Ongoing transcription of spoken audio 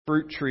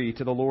fruit tree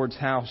to the Lord's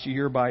house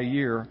year by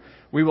year.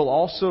 We will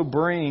also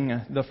bring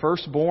the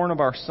firstborn of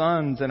our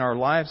sons and our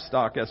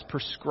livestock as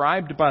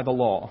prescribed by the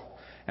law,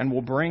 and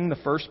will bring the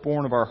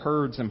firstborn of our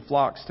herds and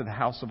flocks to the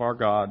house of our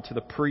God, to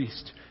the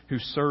priests who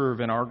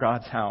serve in our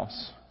God's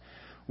house.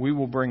 We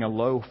will bring a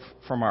loaf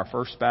from our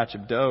first batch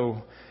of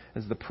dough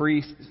to the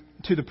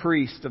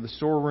priest of the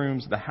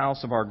storerooms of the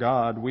house of our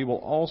God. We will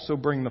also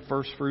bring the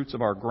first fruits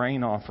of our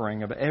grain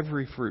offering of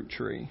every fruit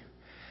tree,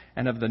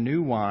 and of the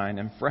new wine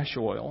and fresh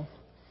oil.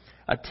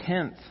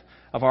 1/10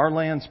 of our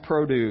land's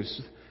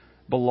produce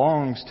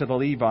belongs to the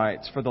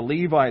Levites, for the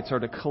Levites are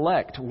to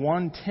collect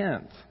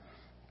 1/10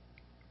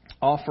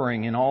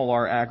 offering in all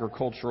our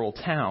agricultural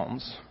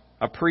towns.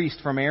 A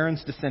priest from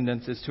Aaron's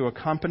descendants is to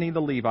accompany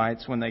the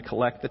Levites when they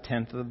collect the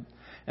 10th,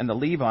 and the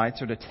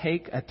Levites are to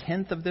take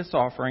 1/10 of this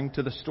offering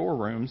to the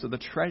storerooms of the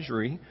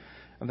treasury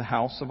of the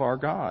house of our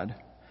God.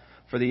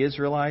 For the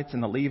Israelites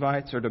and the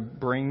Levites are to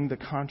bring the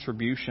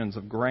contributions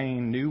of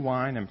grain, new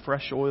wine, and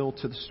fresh oil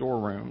to the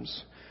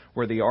storerooms,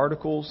 where the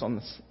articles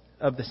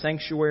of the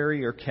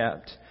sanctuary are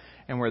kept,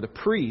 and where the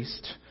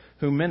priests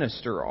who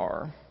minister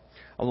are.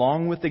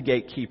 Along with the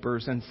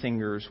gatekeepers and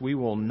singers, we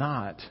will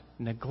not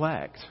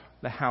neglect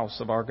the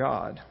house of our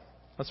God.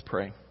 Let's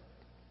pray.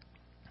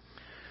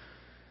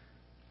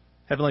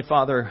 Heavenly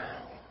Father,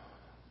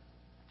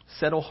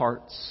 settle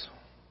hearts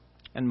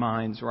and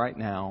minds right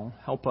now.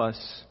 Help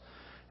us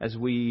as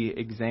we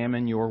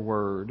examine your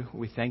word.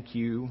 We thank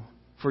you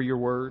for your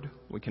word.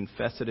 We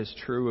confess it as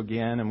true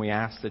again, and we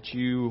ask that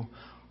you,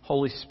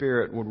 Holy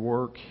Spirit, would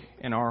work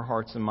in our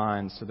hearts and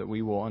minds so that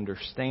we will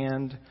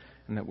understand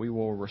and that we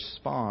will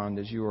respond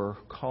as you are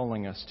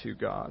calling us to,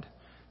 God.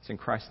 It's in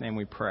Christ's name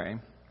we pray.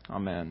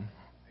 Amen.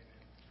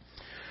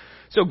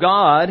 So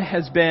God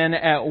has been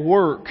at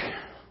work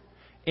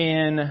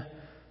in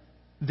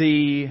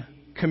the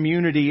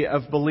community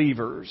of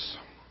believers.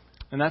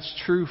 And that's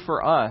true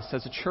for us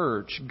as a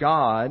church.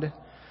 God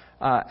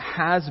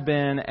has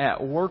been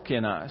at work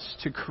in us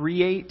to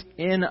create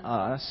in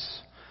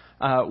us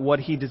what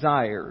He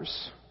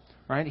desires.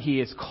 Right? He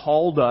has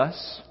called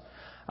us.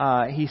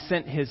 He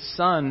sent His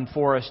Son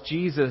for us.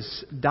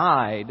 Jesus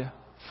died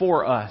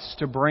for us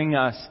to bring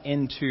us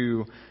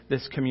into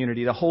this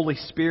community. The Holy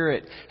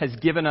Spirit has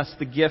given us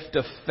the gift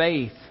of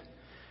faith.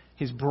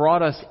 He's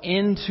brought us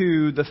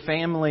into the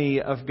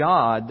family of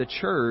God, the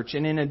church.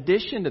 And in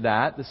addition to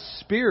that, the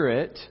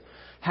Spirit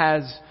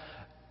has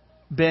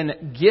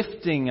been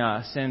gifting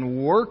us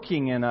and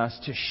working in us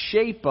to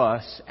shape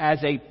us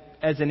as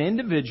an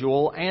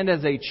individual and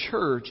as a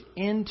church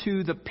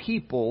into the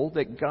people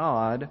that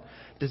God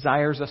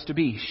desires us to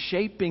be,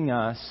 shaping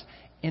us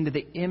into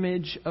the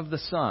image of the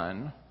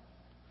Son.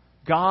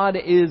 God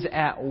is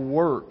at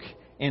work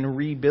in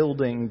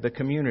rebuilding the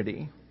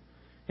community.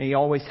 And He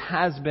always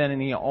has been,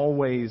 and He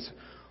always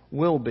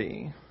will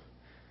be.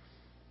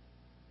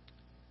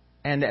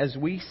 And as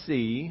we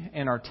see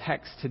in our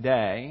text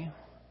today,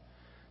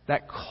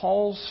 that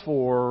calls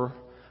for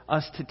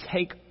us to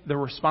take the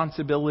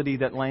responsibility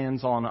that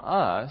lands on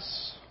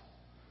us.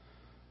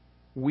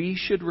 We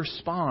should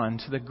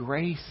respond to the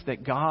grace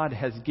that God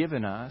has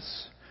given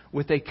us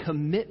with a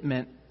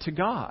commitment to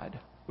God,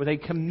 with a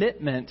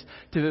commitment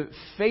to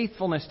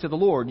faithfulness to the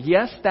Lord.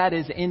 Yes, that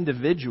is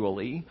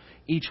individually.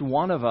 Each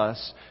one of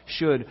us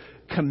should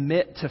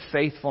commit to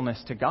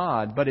faithfulness to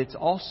God, but it's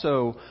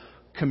also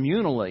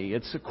communally,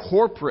 it's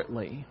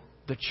corporately.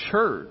 The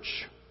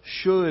church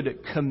should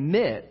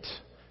commit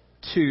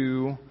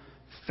to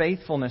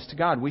faithfulness to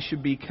God. We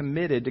should be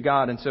committed to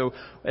God. And so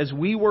as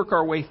we work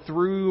our way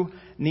through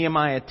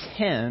Nehemiah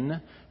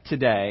 10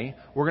 today,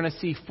 we're going to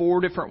see 4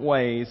 different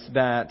ways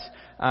that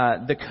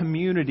the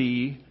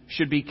community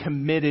should be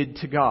committed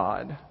to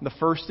God. The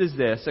first is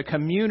this: a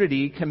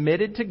community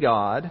committed to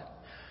God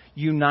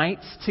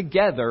unites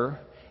together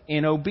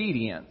in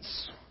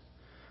obedience.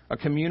 A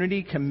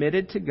community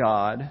committed to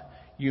God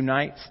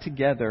unites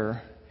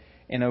together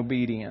in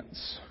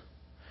obedience.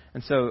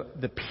 And so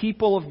the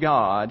people of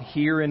God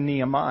here in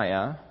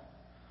Nehemiah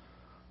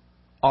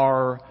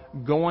are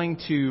going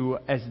to,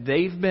 as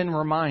they've been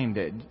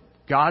reminded,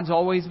 God's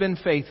always been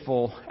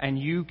faithful, and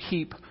you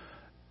keep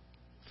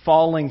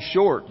falling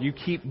short, you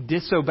keep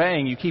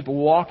disobeying, you keep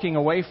walking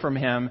away from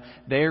Him.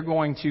 They're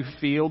going to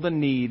feel the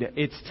need.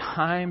 It's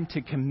time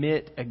to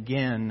commit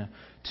again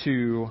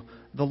to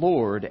the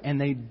Lord. And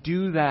they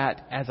do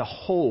that as a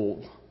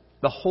whole.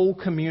 The whole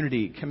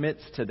community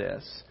commits to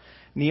this.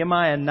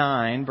 Nehemiah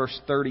 9, verse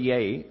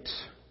 38.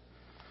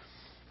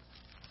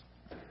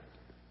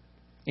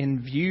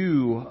 In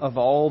view of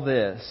all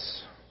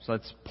this, so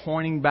it's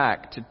pointing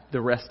back to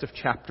the rest of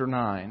chapter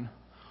 9,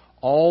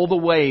 all the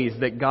ways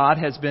that God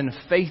has been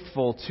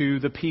faithful to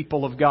the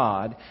people of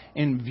God.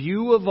 In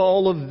view of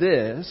all of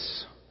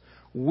this,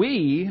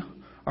 we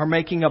are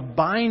making a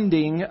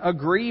binding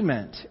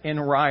agreement in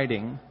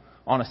writing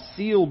on a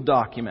sealed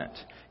document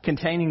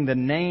containing the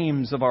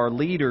names of our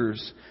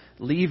leaders,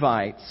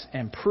 Levites,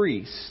 and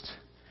priests.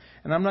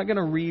 And I'm not going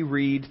to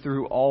reread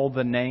through all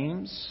the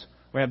names.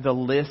 We have the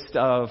list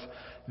of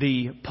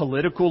the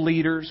political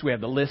leaders. We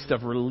have the list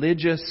of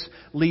religious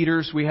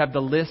leaders. We have the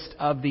list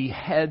of the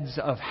heads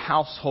of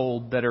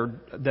household that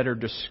are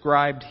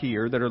described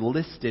here, that are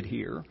listed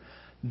here.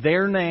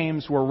 Their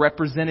names were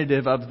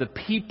representative of the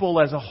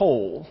people as a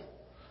whole.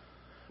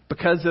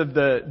 Because of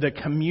the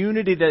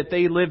community that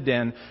they lived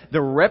in,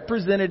 the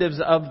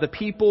representatives of the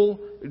people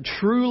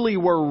truly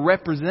were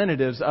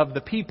representatives of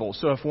the people.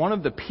 So if one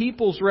of the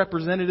people's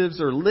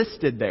representatives are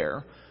listed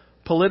there,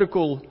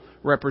 political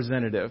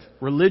representative,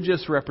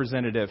 religious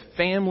representative,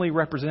 family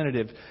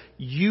representative,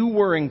 you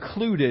were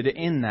included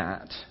in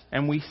that.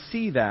 And we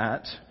see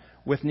that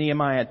with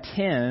Nehemiah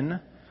 10,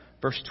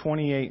 verse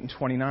 28 and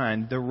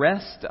 29. The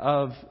rest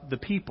of the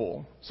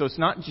people, so it's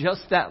not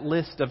just that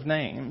list of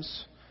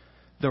names,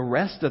 the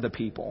rest of the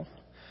people,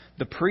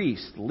 the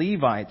priests,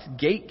 Levites,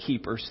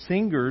 gatekeepers,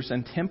 singers,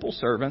 and temple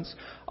servants,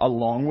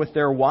 along with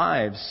their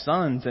wives,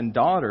 sons, and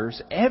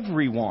daughters,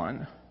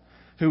 everyone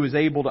who was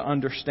able to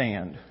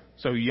understand.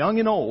 So young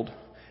and old,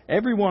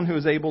 everyone who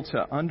is able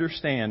to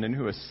understand and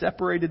who has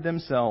separated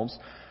themselves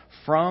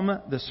from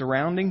the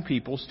surrounding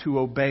peoples to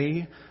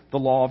obey the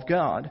law of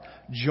God,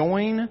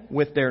 join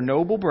with their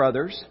noble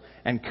brothers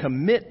and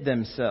commit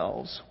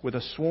themselves with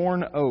a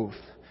sworn oath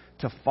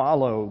to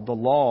follow the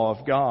law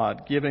of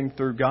God given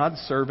through God's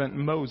servant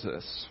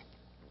Moses,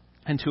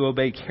 and to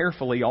obey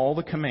carefully all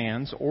the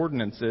commands,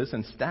 ordinances,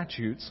 and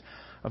statutes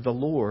of the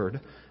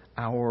Lord,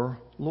 our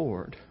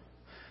Lord.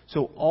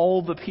 So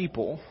all the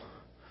people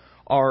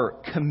are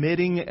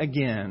committing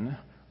again,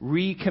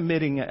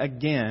 recommitting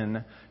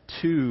again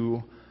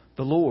to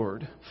the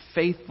Lord,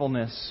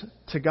 faithfulness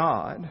to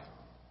God.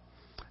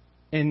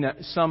 In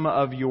some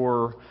of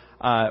your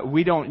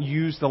we don't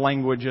use the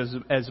language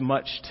as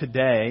much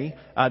today.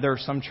 There are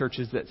some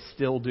churches that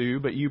still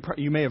do, but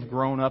you may have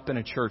grown up in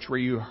a church where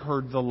you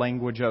heard the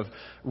language of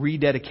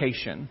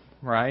rededication,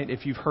 right?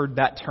 If you've heard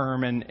that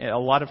term, and a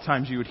lot of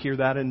times you would hear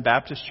that in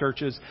Baptist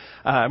churches,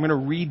 I'm going to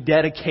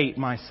rededicate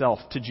myself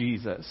to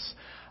Jesus.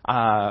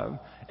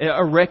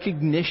 A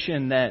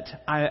recognition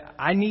that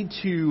I need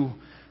to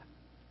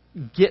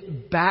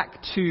get back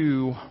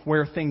to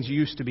where things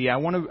used to be. I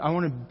want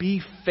to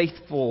be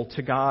faithful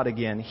to God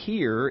again.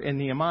 Here in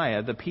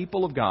Nehemiah, the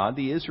people of God,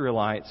 the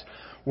Israelites,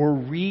 were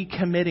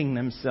recommitting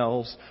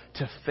themselves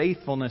to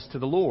faithfulness to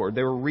the Lord.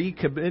 They were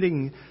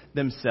recommitting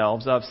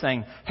themselves of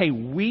saying, hey,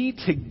 we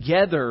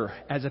together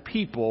as a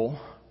people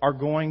are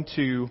going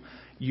to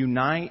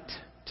unite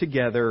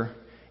together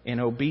in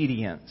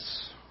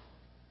obedience.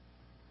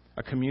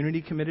 A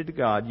community committed to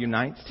God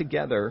unites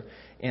together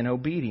in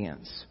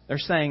obedience. They're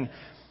saying,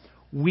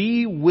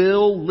 we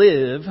will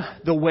live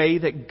the way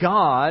that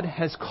God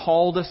has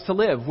called us to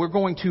live. We're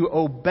going to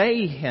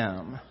obey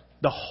Him.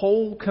 The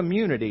whole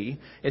community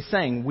is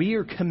saying we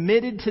are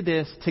committed to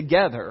this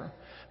together,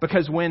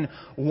 because when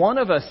one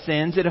of us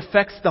sins, it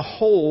affects the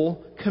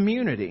whole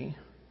community.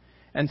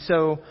 And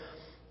so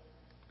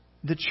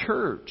the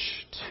church,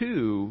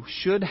 too,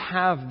 should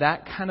have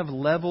that kind of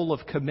level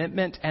of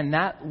commitment and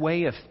that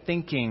way of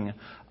thinking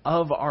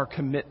of our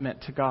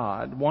commitment to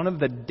God. One of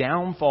the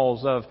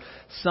downfalls of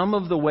some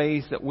of the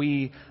ways that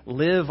we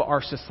live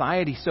our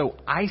society so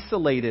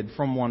isolated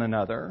from one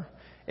another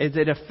is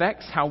it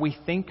affects how we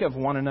think of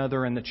one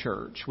another in the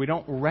church. We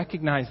don't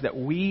recognize that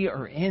we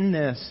are in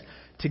this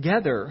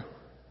together,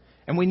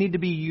 and we need to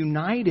be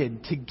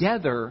united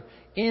together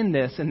in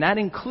this, and that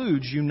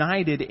includes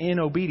united in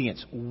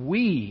obedience.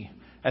 We,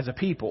 as a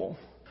people,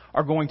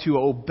 are going to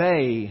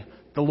obey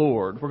the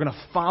Lord. We're going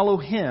to follow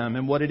Him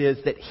and what it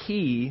is that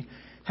He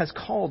has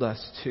called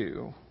us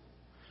to.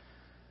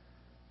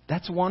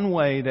 That's one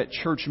way that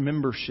church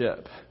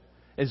membership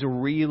is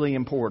really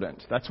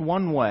important. That's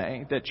one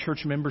way that church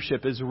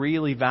membership is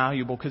really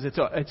valuable, because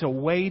it's a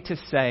way to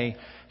say,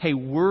 hey,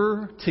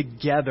 we're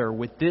together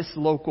with this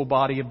local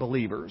body of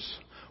believers.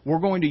 We're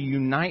going to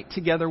unite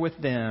together with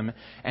them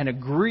and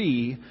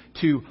agree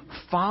to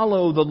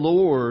follow the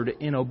Lord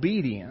in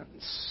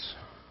obedience.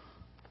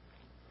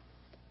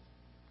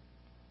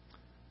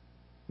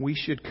 We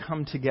should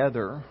come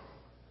together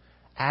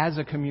as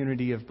a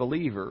community of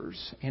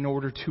believers in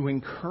order to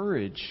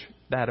encourage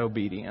that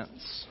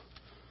obedience.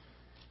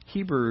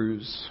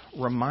 Hebrews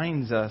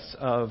reminds us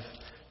of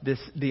this,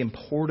 the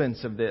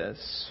importance of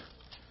this.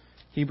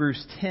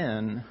 Hebrews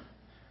 10,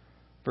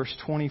 verse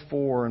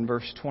 24 and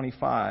verse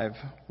 25,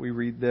 we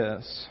read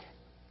this.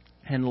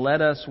 And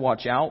let us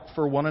watch out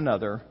for one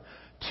another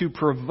to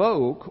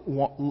provoke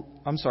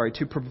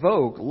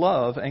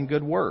love and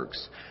good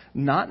works,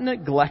 not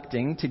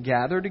neglecting to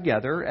gather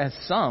together as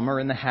some are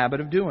in the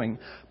habit of doing,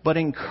 but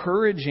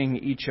encouraging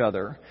each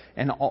other,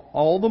 and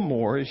all the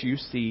more as you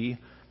see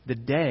the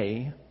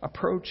day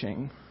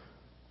approaching.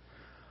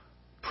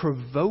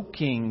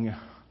 Provoking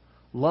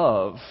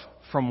love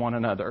from one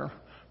another,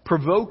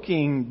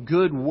 provoking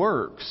good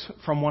works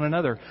from one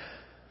another.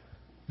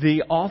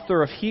 The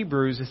author of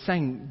Hebrews is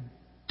saying,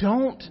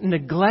 don't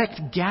neglect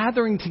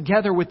gathering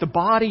together with the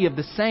body of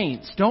the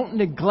saints. Don't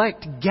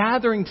neglect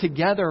gathering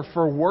together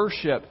for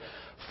worship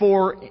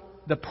for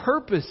the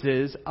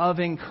purposes of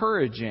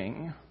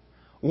encouraging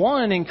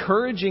One,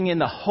 encouraging in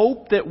the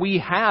hope that we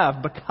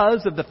have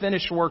because of the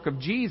finished work of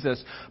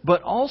Jesus,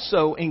 but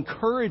also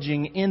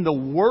encouraging in the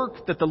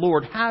work that the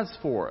Lord has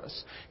for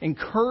us.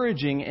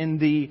 Encouraging in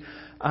the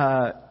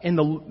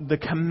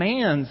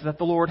commands that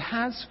the Lord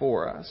has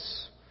for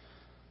us.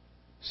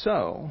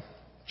 So,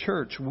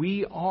 church,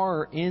 we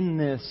are in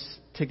this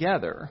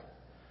together.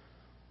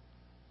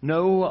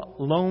 No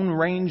Lone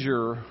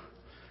Ranger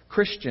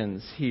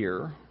Christians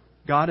here.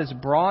 God has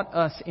brought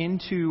us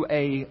into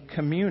a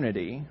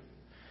community.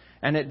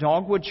 And at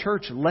Dogwood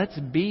Church, let's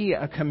be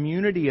a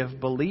community of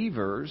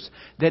believers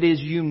that is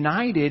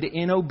united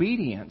in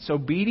obedience.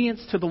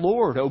 Obedience to the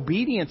Lord.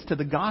 Obedience to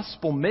the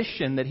gospel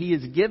mission that He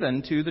has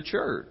given to the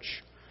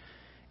church.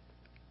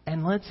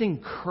 And let's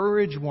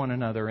encourage one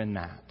another in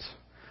that.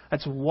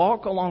 Let's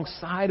walk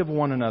alongside of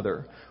one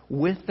another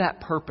with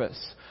that purpose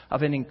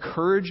of an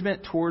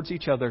encouragement towards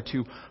each other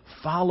to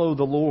follow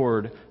the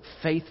Lord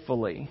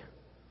faithfully.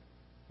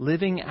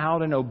 Living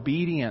out in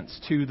obedience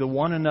to the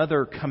one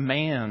another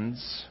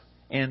commands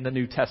in the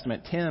New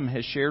Testament. Tim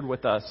has shared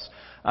with us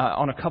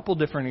on a couple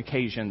different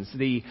occasions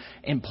the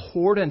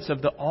importance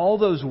of all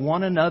those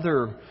one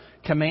another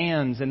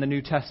commands in the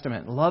New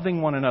Testament.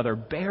 Loving one another,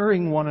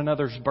 bearing one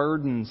another's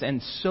burdens,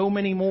 and so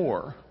many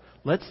more.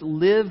 Let's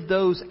live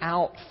those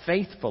out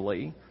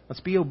faithfully. Let's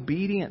be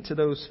obedient to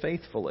those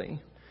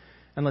faithfully.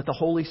 And let the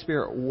Holy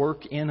Spirit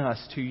work in us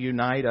to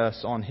unite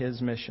us on His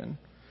mission,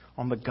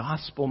 on the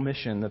gospel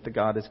mission that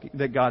God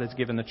has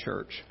given the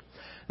church.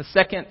 The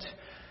second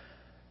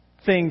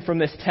thing from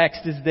this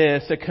text is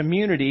this: a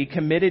community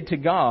committed to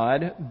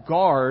God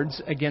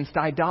guards against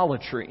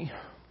idolatry.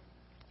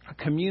 A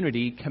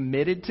community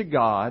committed to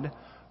God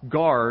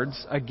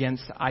guards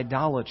against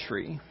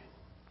idolatry.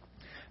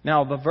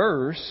 Now, the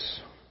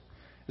verse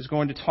is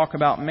going to talk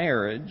about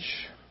marriage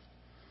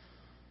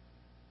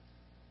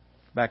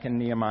back in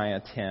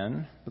Nehemiah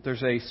 10, but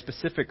there's a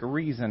specific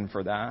reason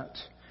for that.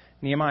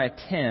 Nehemiah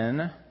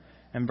 10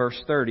 and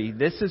verse 30,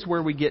 this is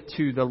where we get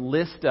to the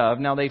list of,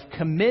 now they've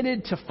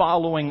committed to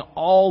following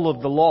all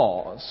of the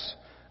laws.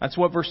 That's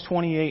what verse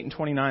 28 and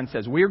 29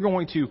 says. We're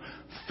going to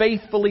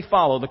faithfully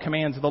follow the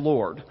commands of the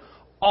Lord.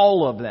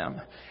 All of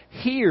them.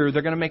 Here,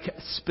 they're going to make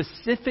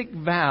specific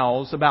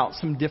vows about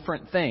some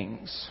different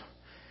things.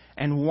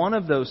 And one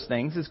of those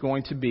things is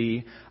going to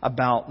be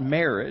about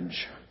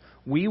marriage.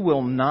 We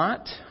will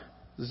not,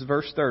 this is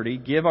verse 30,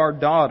 give our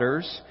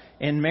daughters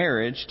in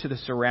marriage to the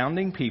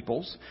surrounding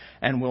peoples,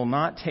 and will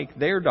not take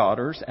their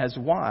daughters as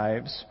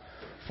wives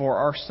for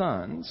our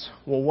sons.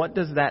 Well, what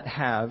does that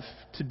have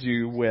to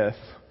do with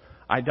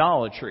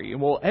idolatry?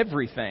 Well,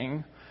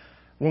 everything.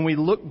 When we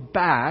look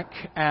back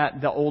at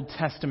the Old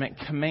Testament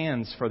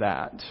commands for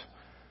that,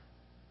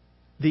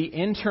 the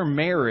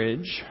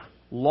intermarriage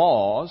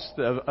laws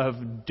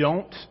of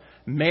don't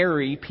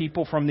marry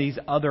people from these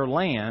other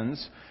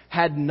lands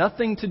had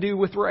nothing to do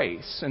with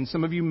race. And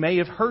some of you may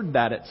have heard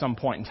that at some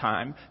point in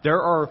time.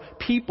 There are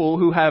people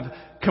who have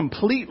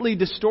completely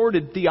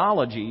distorted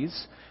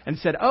theologies and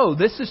said, oh,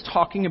 this is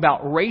talking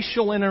about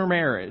racial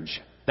intermarriage.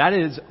 That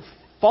is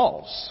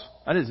false.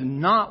 That is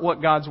not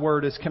what God's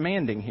Word is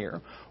commanding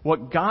here.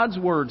 What God's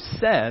Word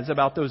says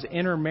about those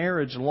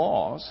intermarriage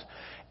laws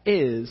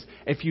is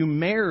if you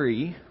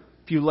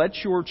let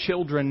your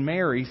children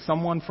marry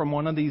someone from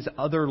one of these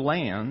other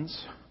lands,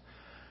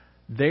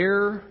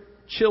 their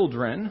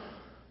children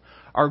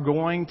are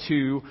going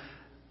to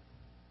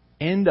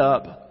end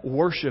up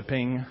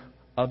worshiping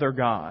other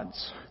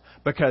gods.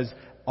 Because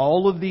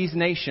all of these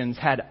nations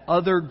had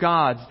other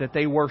gods that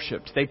they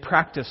worshipped. They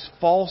practiced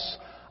false,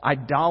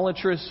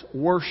 idolatrous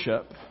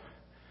worship.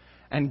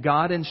 And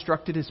God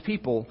instructed His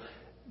people,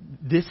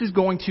 this is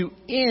going to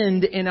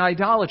end in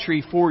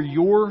idolatry for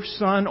your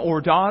son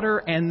or daughter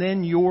and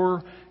then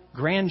your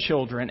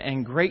grandchildren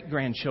and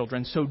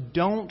great-grandchildren. So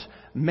don't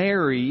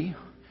marry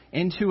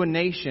into a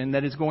nation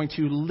that is going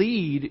to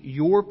lead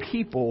your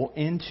people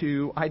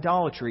into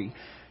idolatry.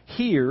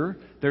 Here,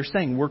 they're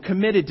saying we're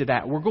committed to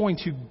that. We're going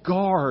to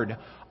guard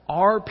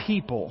our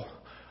people,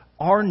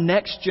 our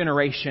next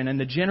generation, and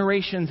the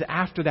generations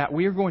after that.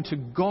 We are going to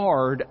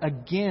guard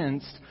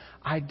against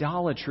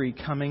idolatry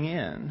coming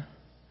in.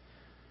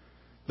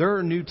 There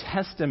are New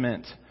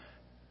Testament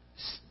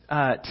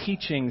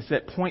teachings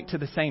that point to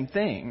the same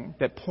thing,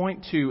 that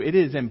point to it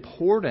is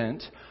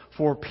important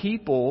for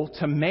people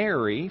to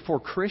marry, for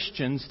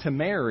Christians to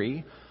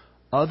marry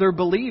other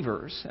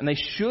believers. And they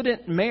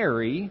shouldn't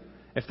marry,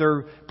 if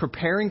they're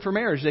preparing for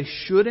marriage, they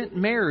shouldn't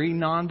marry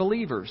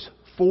non-believers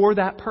for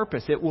that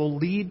purpose. It will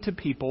lead to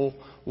people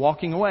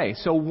walking away.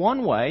 So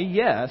one way,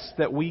 yes,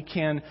 that we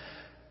can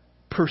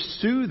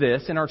pursue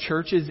this in our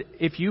church is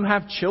if you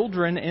have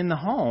children in the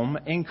home,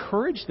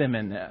 encourage them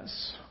in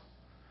this.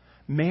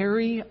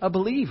 Marry a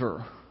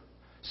believer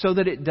so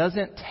that it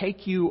doesn't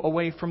take you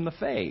away from the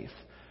faith.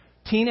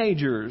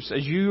 Teenagers,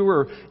 as you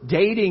are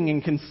dating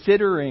and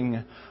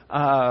considering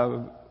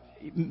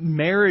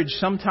marriage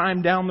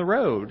sometime down the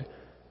road,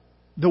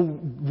 the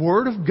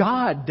Word of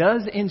God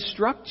does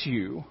instruct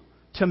you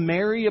to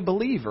marry a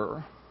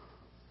believer.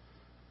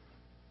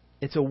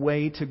 It's a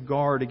way to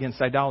guard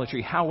against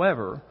idolatry.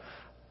 However,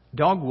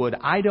 Dogwood,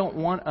 I don't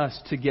want us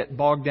to get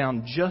bogged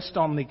down just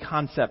on the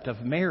concept of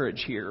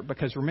marriage here,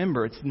 because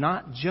remember, it's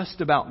not just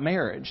about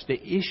marriage.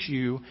 The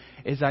issue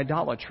is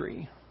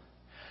idolatry.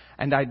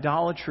 And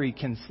idolatry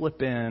can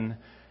slip in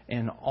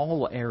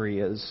all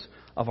areas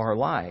of our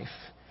life.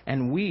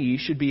 And we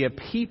should be a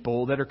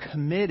people that are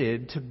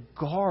committed to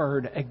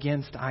guard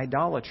against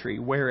idolatry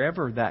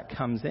wherever that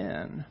comes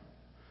in.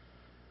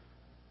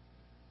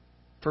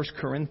 1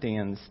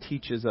 Corinthians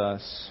teaches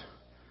us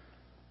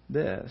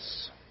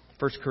this.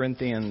 1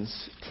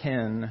 Corinthians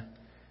 10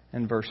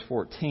 and verse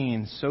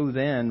 14. So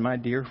then, my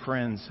dear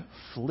friends,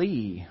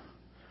 flee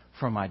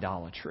from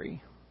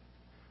idolatry.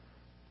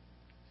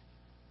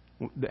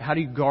 How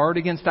do you guard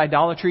against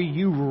idolatry?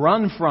 You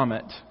run from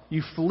it.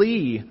 You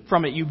flee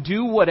from it. You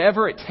do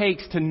whatever it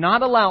takes to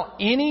not allow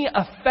any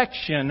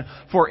affection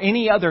for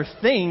any other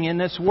thing in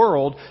this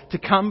world to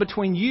come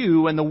between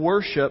you and the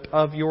worship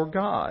of your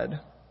God.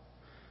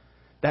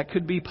 That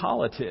could be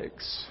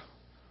politics.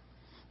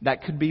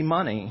 That could be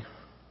money.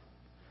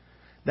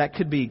 That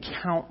could be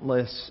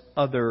countless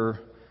other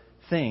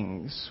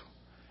things.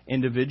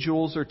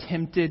 Individuals are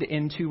tempted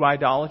into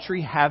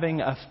idolatry,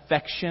 having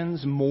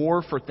affections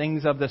more for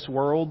things of this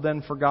world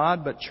than for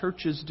God, but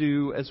churches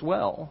do as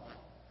well.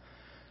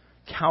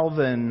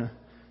 Calvin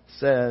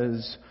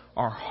says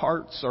our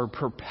hearts are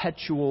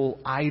perpetual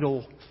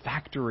idol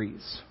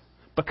factories.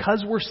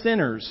 Because we're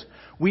sinners,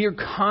 we are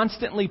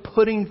constantly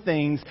putting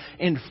things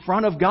in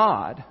front of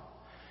God,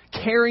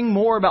 caring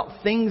more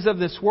about things of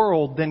this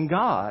world than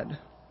God.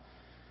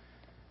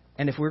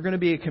 And if we're going to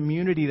be a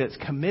community that's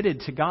committed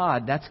to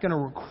God, that's going to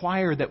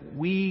require that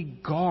we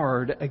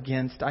guard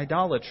against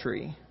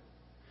idolatry.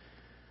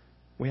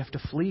 We have to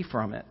flee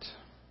from it.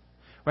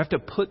 We have to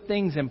put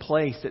things in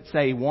place that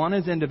say, one,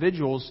 as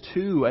individuals,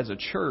 two, as a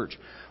church,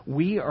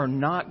 we are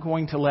not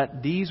going to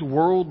let these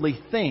worldly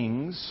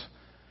things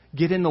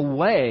get in the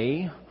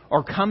way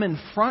or come in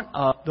front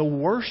of the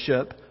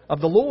worship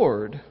of the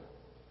Lord.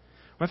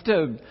 We have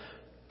to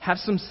have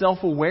some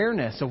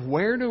self-awareness of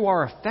where do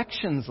our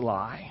affections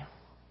lie.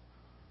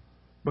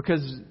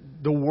 Because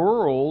the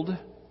world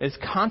is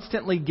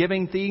constantly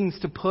giving things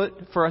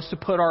for us to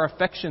put our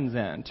affections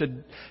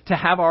in, to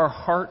have our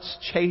hearts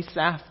chase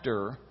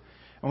after.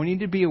 And we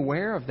need to be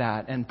aware of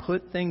that and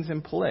put things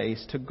in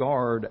place to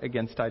guard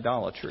against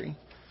idolatry.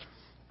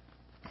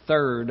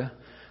 Third,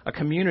 a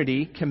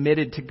community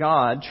committed to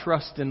God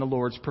trusts in the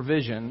Lord's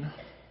provision.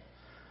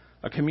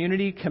 A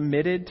community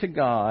committed to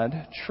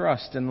God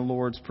trusts in the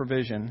Lord's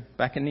provision.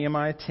 Back in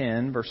Nehemiah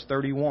 10, verse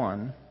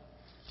 31.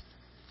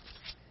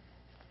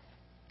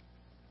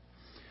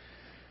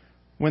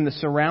 When the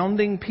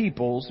surrounding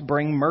peoples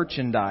bring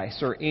merchandise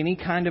or any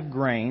kind of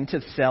grain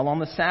to sell on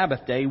the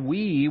Sabbath day,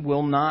 we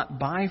will not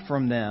buy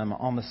from them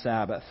on the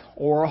Sabbath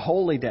or a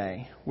holy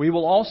day. We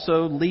will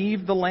also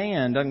leave the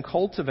land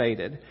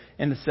uncultivated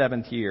in the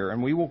 7th year,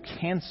 and we will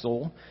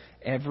cancel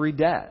every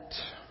debt.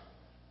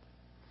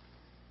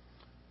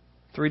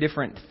 3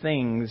 different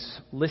things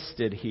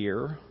listed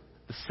here.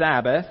 The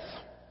Sabbath,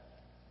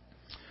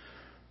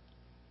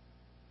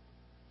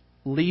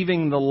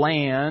 leaving the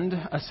land,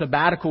 a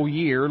sabbatical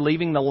year,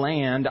 leaving the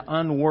land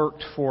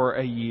unworked for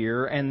a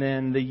year, and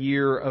then the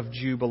year of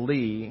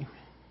Jubilee.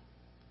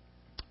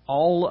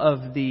 All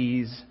of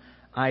these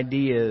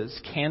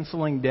ideas,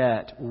 canceling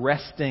debt,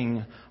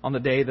 resting on the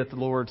day that the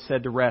Lord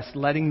said to rest,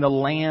 letting the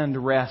land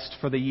rest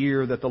for the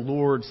year that the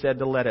Lord said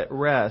to let it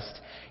rest,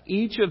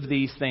 each of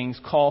these things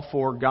call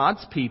for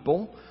God's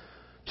people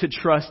to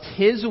trust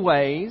His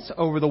ways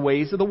over the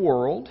ways of the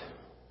world,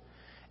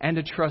 and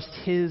to trust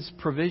His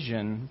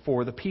provision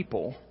for the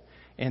people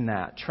in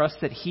that. Trust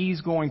that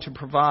He's going to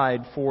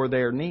provide for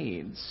their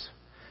needs.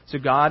 So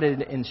God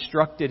had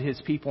instructed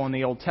His people in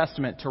the Old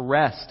Testament to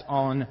rest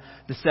on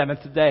the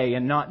 7th day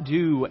and not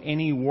do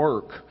any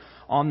work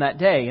on that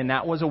day. And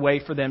that was a way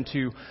for them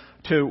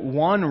to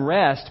one,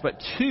 rest,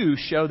 but two,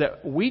 show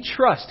that we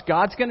trust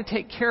God's going to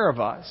take care of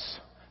us.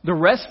 The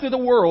rest of the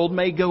world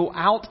may go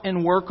out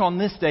and work on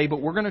this day,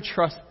 but we're going to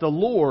trust the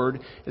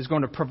Lord is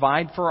going to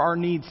provide for our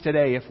needs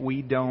today if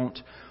we don't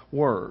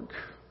work.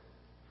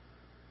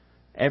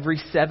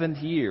 Every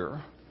 7th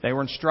year, they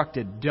were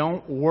instructed,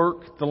 don't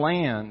work the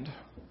land.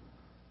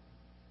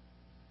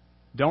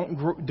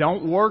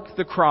 Don't work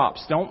the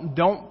crops.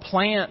 Don't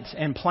plant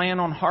and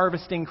plan on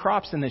harvesting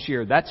crops in this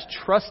year. That's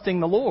trusting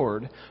the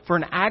Lord. For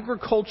an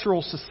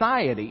agricultural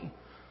society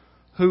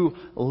who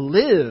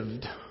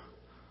lived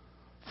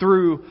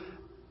through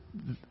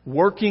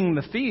working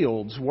the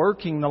fields,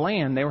 working the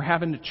land, they were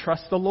having to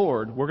trust the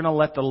Lord. We're going to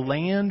let the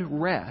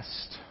land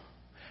rest.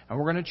 And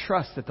we're going to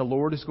trust that the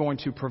Lord is going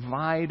to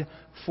provide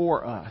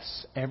for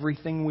us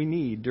everything we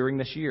need during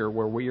this year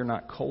where we are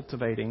not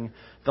cultivating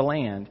the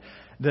land.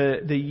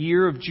 The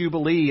year of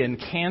Jubilee and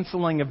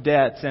canceling of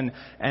debts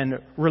and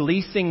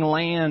releasing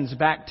lands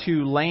back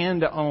to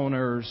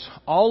landowners,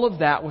 all of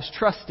that was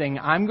trusting.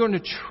 I'm going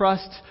to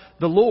trust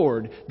the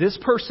Lord. This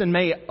person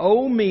may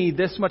owe me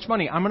this much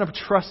money. I'm going to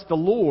trust the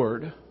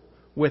Lord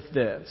with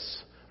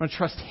this. I'm going to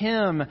trust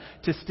Him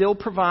to still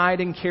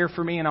provide and care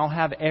for me, and I'll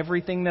have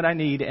everything that I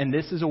need. And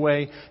this is a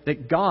way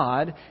that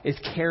God is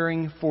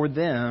caring for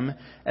them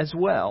as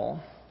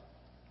well.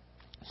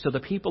 So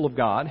the people of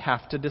God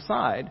have to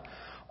decide,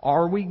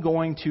 are we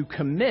going to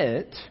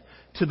commit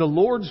to the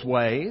Lord's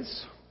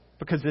ways?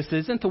 Because this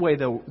isn't the way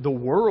the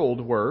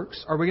world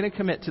works. Are we going to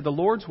commit to the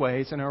Lord's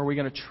ways, and are we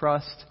going to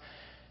trust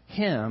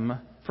Him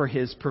for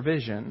His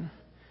provision?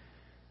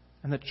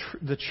 And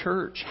the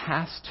church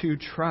has to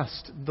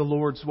trust the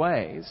Lord's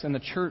ways, and the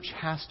church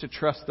has to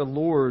trust the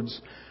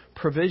Lord's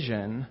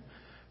provision.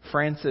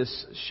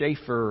 Francis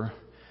Schaeffer,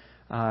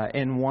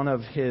 in one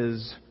of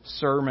his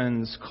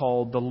sermons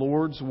called The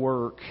Lord's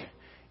Work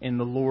in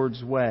the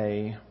Lord's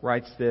Way,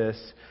 writes this: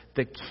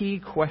 the key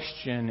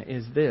question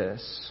is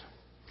this: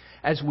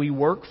 as we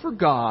work for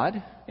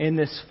God in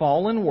this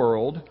fallen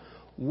world,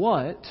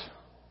 what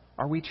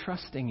are we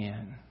trusting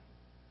in?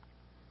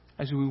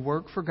 As we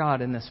work for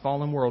God in this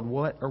fallen world,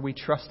 what are we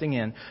trusting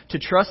in? To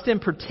trust in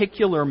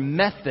particular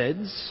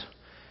methods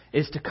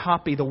is to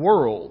copy the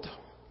world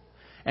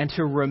and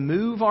to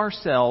remove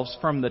ourselves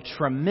from the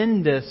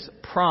tremendous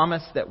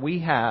promise that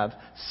we have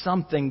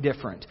something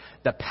different,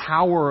 the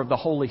power of the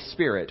Holy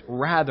Spirit,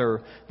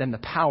 rather than the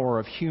power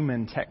of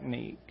human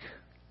technique.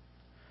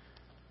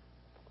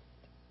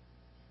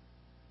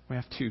 We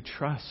have to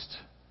trust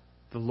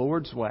the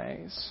Lord's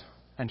ways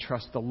and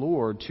trust the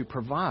Lord to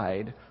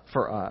provide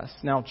for us.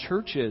 Now,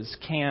 churches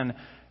can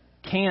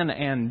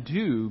and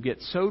do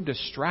get so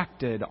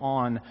distracted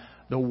on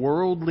the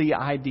worldly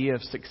idea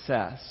of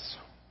success,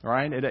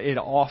 right? It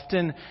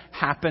often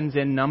happens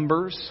in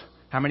numbers.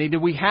 How many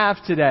did we have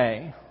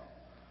today?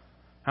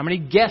 How many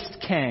guests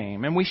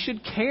came? And we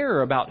should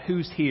care about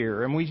who's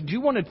here. And we do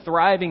want a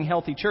thriving,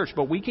 healthy church,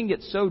 but we can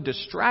get so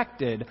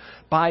distracted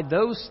by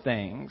those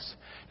things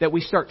that we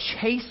start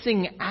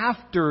chasing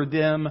after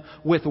them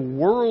with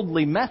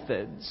worldly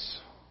methods.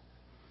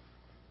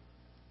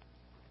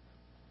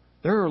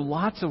 There are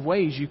lots of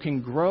ways you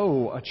can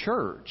grow a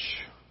church.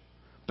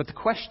 But the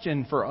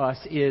question for us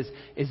is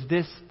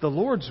this the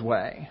Lord's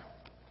way?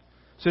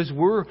 So as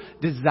we're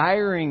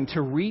desiring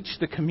to reach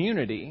the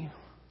community,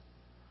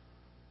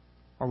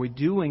 are we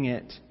doing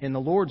it in the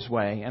Lord's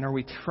way? And are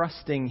we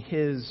trusting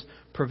His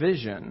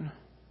provision?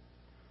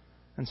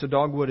 And so,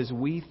 Dogwood, as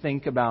we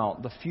think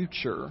about the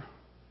future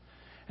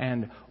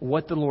and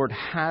what the Lord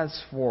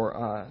has for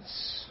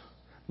us,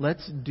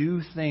 let's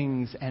do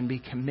things and be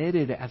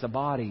committed as a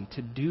body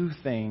to do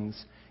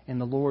things in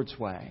the Lord's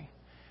way.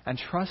 And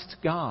trust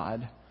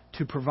God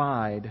to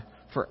provide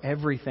for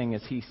everything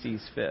as He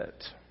sees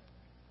fit.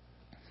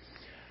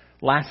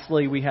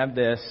 Lastly, we have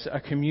this: a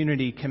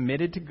community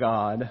committed to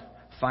God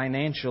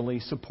financially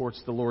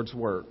supports the Lord's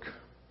work.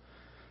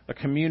 A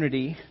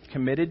community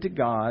committed to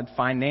God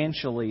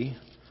financially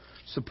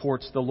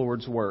supports the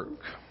Lord's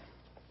work.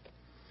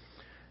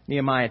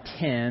 Nehemiah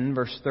 10,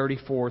 verse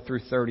 34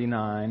 through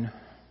 39.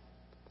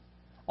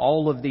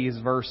 All of these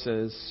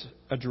verses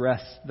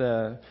address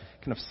the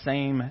kind of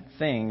same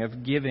thing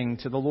of giving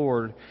to the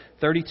Lord.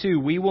 32,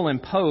 we will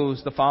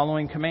impose the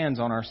following commands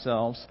on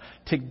ourselves: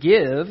 to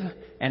give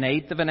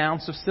 1/8 of an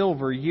ounce of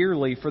silver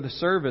yearly for the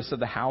service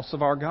of the house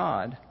of our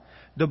God,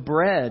 the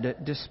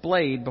bread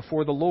displayed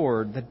before the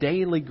Lord, the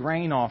daily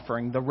grain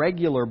offering, the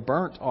regular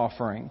burnt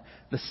offering,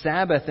 the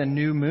Sabbath and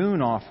new moon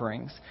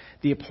offerings,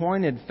 the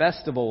appointed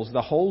festivals,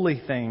 the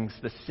holy things,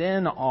 the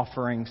sin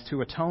offerings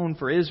to atone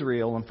for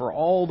Israel and for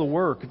all the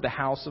work of the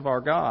house of our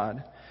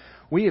God.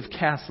 We have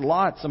cast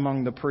lots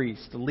among the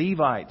priests, the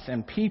Levites,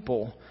 and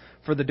people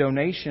for the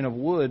donation of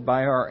wood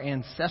by our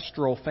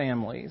ancestral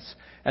families.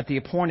 At the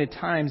appointed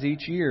times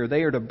each year,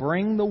 they are to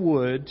bring the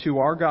wood to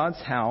our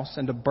God's house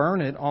and to burn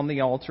it on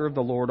the altar of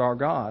the Lord our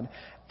God,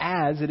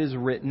 as it is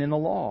written in the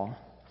law.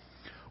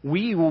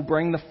 We will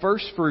bring the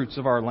first fruits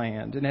of our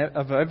land and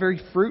of every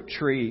fruit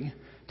tree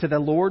to the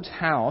Lord's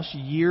house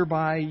year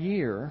by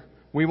year.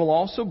 We will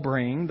also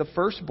bring the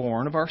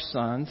firstborn of our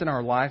sons and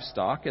our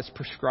livestock as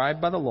prescribed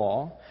by the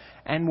law,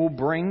 and will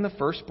bring the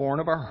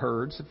firstborn of our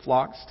herds and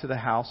flocks to the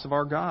house of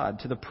our God,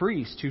 to the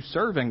priests who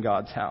serve in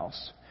God's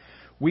house.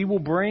 We will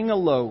bring a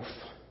loaf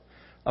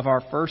of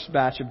our first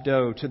batch of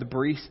dough to the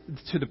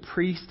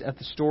priest at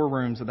the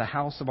storerooms of the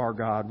house of our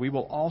God. We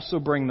will also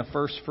bring the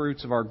first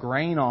fruits of our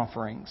grain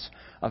offerings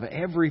of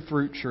every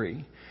fruit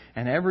tree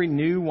and every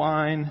new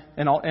wine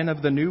and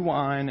of the new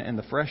wine and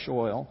the fresh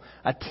oil,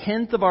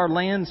 1/10 of our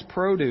land's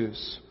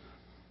produce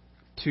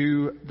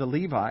to the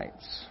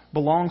Levites,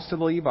 belongs to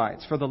the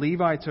Levites. For the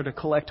Levites are to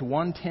collect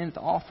 1/10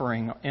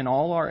 offering in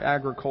all our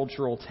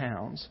agricultural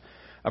towns.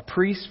 A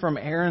priest from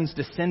Aaron's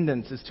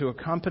descendants is to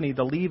accompany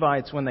the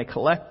Levites when they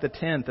collect the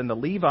 10th, and the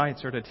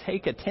Levites are to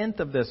take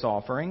 1/10 of this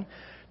offering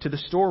to the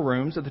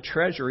storerooms of the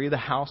treasury of the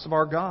house of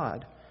our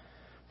God.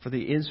 For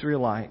the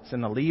Israelites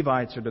and the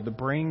Levites are to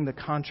bring the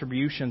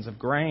contributions of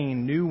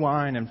grain, new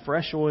wine, and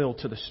fresh oil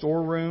to the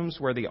storerooms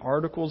where the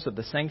articles of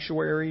the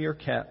sanctuary are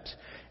kept,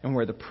 and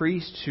where the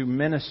priests who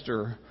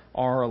minister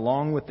are,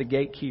 along with the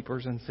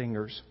gatekeepers and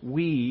singers.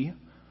 We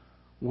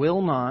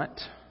will not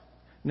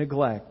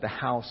neglect the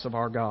house of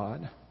our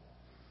God.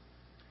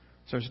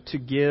 So to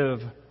give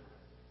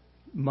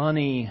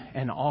money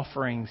and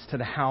offerings to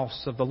the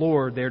house of the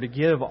Lord. They're to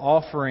give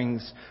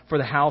offerings for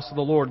the house of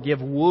the Lord.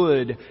 Give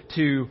wood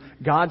to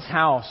God's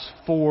house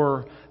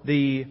for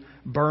the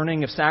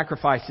burning of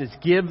sacrifices.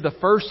 Give the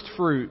first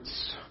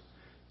fruits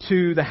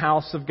to the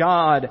house of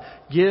God.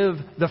 Give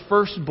the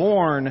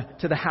firstborn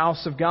to the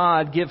house of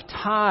God. Give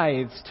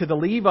tithes to the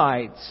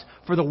Levites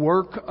for the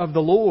work of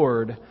the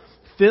Lord.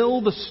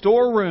 Fill the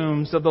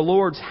storerooms of the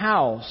Lord's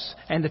house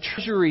and the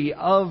treasury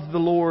of the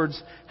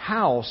Lord's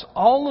house.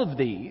 All of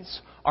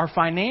these are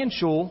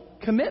financial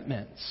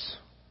commitments.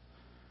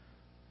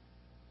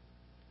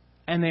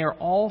 And they are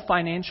all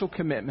financial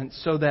commitments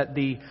so that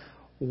the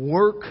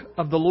work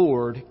of the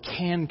Lord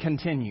can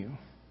continue.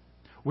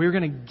 We're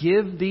going to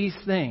give these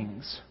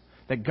things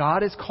that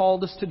God has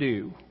called us to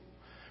do.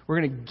 We're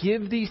going to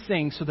give these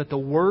things so that the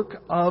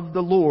work of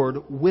the Lord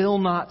will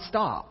not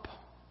stop.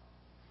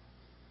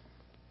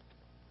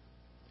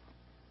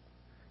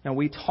 Now,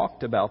 we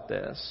talked about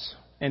this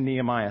in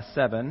Nehemiah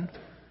 7.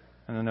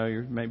 And I know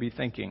you may be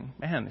thinking,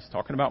 man, he's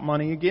talking about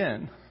money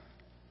again.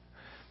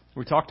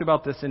 We talked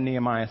about this in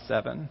Nehemiah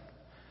 7.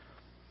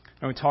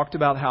 And we talked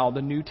about how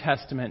the New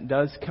Testament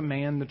does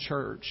command the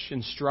church,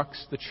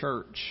 instructs the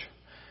church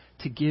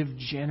to give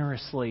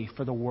generously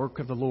for the work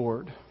of the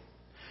Lord,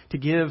 to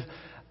give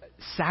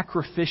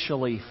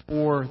sacrificially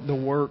for the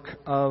work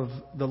of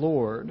the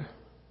Lord.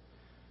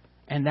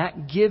 And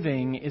that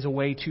giving is a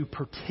way to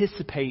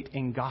participate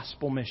in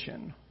gospel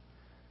mission.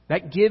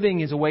 That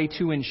giving is a way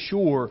to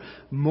ensure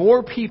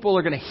more people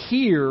are going to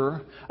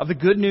hear of the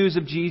good news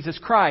of Jesus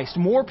Christ.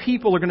 More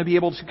people are going to be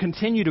able to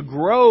continue to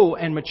grow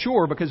and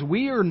mature because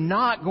we are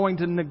not going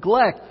to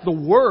neglect the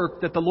work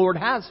that the Lord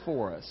has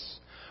for us.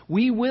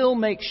 We will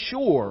make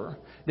sure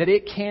that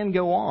it can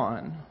go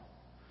on.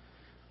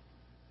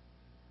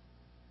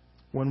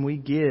 When we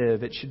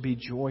give, it should be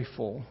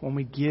joyful. When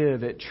we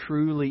give, it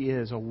truly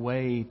is a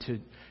way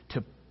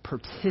to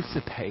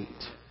participate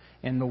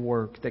in the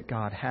work that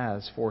God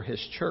has for His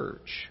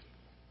church.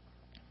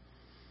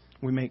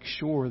 We make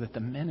sure that the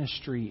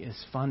ministry is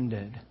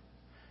funded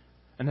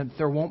and that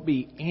there won't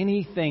be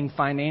anything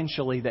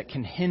financially that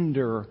can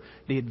hinder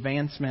the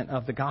advancement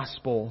of the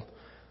gospel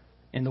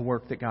in the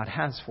work that God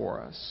has for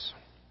us.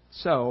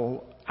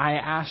 So, I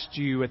asked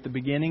you at the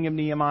beginning of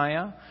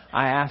Nehemiah,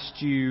 I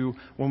asked you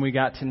when we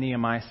got to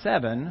Nehemiah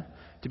 7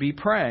 to be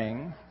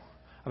praying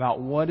about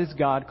what is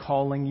God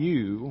calling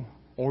you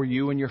or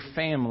you and your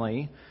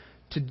family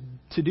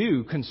to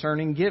do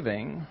concerning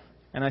giving.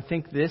 And I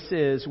think this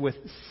is with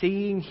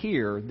seeing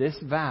here this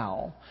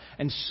vow,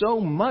 and so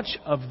much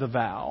of the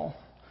vow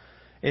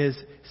is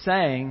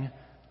saying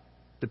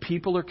the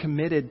people are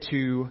committed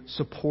to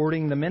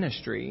supporting the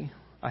ministry.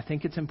 I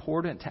think it's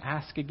important to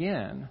ask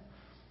again.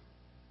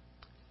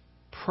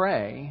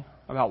 Pray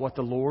about what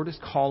the Lord is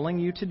calling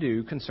you to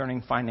do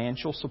concerning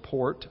financial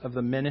support of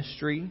the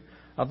ministry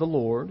of the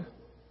Lord.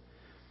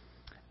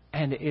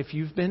 And if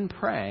you've been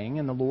praying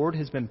and the Lord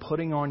has been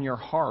putting on your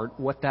heart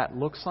what that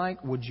looks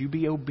like, would you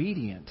be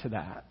obedient to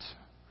that?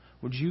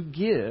 Would you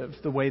give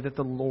the way that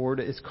the Lord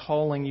is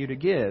calling you to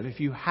give? If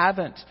you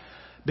haven't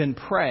been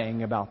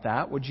praying about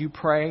that, would you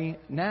pray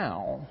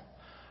now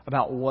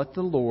about what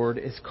the Lord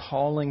is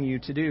calling you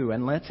to do?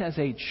 And let's, as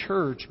a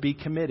church, be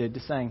committed to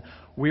saying,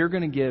 we're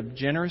going to give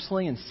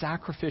generously and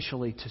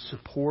sacrificially to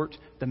support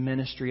the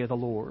ministry of the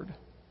Lord.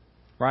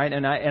 Right?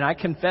 And I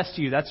confess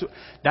to you,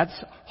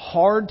 that's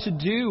hard to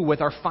do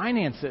with our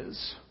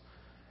finances.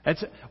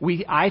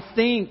 I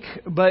think,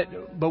 but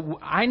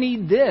I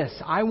need this.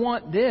 I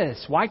want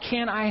this. Why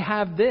can't I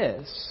have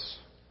this?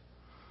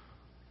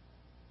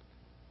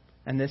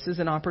 And this is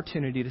an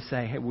opportunity to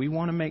say, hey, we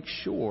want to make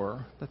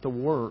sure that the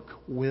work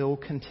will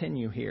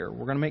continue here.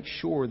 We're going to make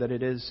sure that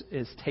it is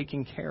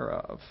taken care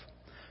of.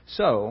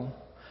 So,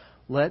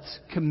 let's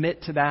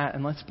commit to that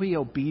and let's be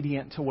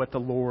obedient to what the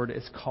Lord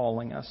is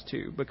calling us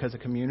to, because a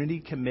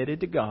community committed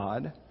to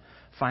God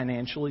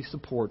financially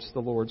supports the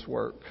Lord's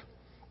work.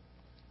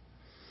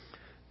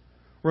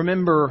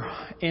 Remember,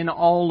 in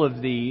all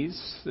of these,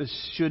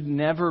 this should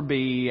never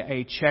be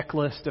a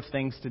checklist of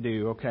things to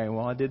do. Okay,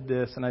 well, I did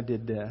this and I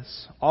did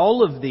this.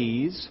 All of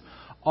these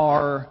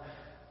are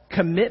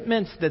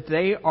commitments that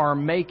they are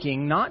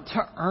making not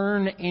to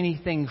earn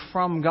anything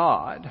from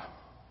God.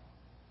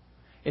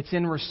 It's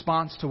in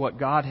response to what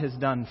God has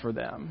done for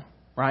them,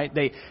 right?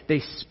 They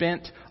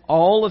spent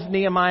all of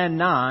Nehemiah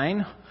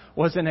 9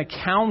 was an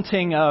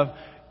accounting of,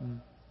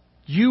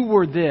 you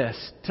were this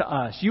to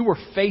us. You were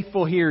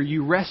faithful here.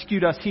 You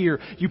rescued us here.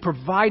 You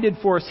provided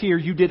for us here.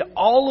 You did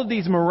all of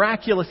these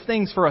miraculous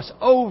things for us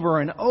over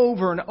and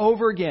over and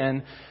over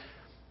again.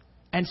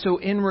 And so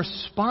in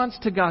response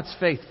to God's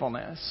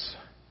faithfulness,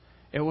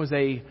 it was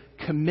a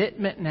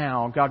commitment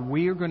now. God,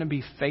 we are going to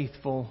be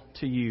faithful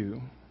to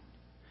you.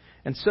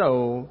 And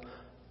so,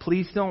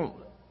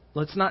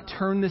 let's not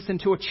turn this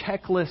into a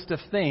checklist of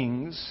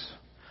things,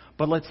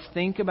 but let's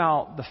think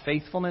about the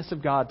faithfulness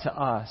of God to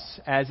us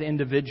as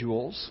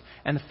individuals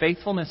and the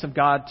faithfulness of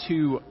God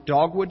to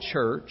Dogwood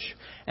Church,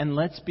 and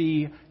let's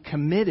be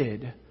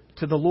committed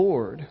to the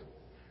Lord.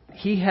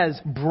 He has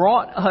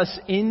brought us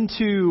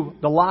into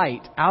the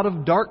light, out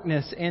of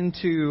darkness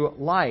into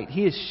light.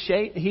 He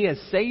has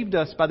saved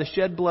us by the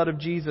shed blood of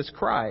Jesus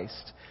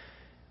Christ.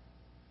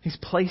 He's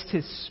placed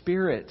His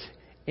Spirit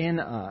in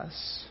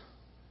us.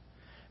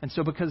 And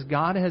so because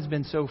God has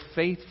been so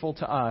faithful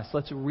to us,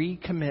 let's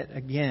recommit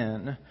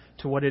again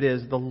to what it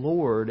is the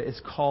Lord is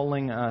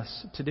calling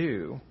us to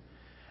do.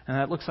 And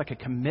that looks like a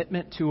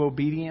commitment to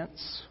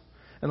obedience.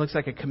 It looks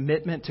like a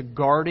commitment to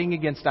guarding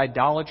against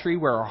idolatry,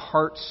 where our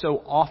hearts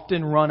so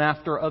often run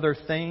after other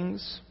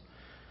things.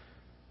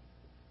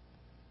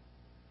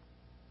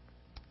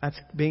 That's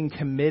being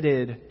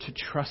committed to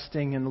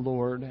trusting in the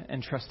Lord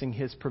and trusting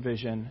His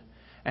provision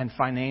and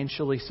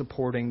financially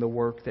supporting the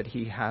work that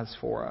He has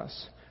for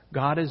us.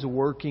 God is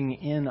working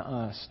in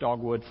us,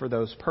 Dogwood, for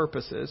those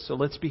purposes. So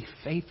let's be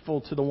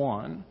faithful to the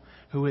one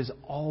who has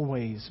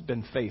always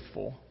been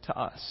faithful to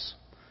us.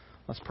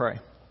 Let's pray.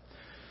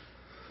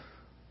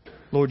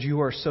 Lord,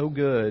 You are so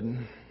good.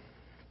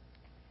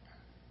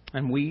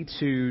 And we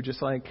too,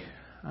 just like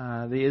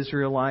the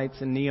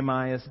Israelites in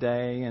Nehemiah's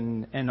day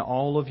and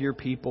all of Your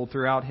people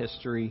throughout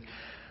history,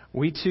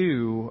 we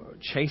too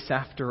chase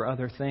after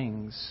other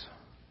things.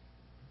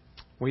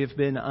 We have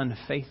been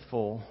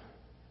unfaithful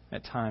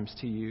at times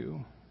to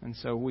You. And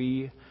so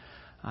we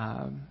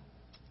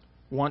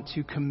want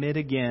to commit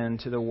again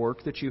to the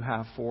work that You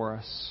have for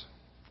us.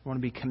 We want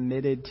to be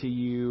committed to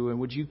You. And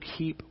would You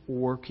keep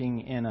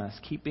working in us,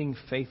 keep being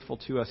faithful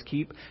to us,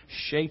 keep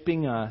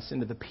shaping us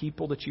into the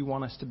people that You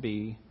want us to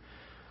be.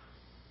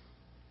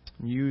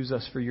 Use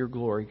us for Your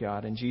glory,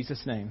 God. In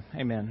Jesus' name,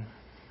 amen.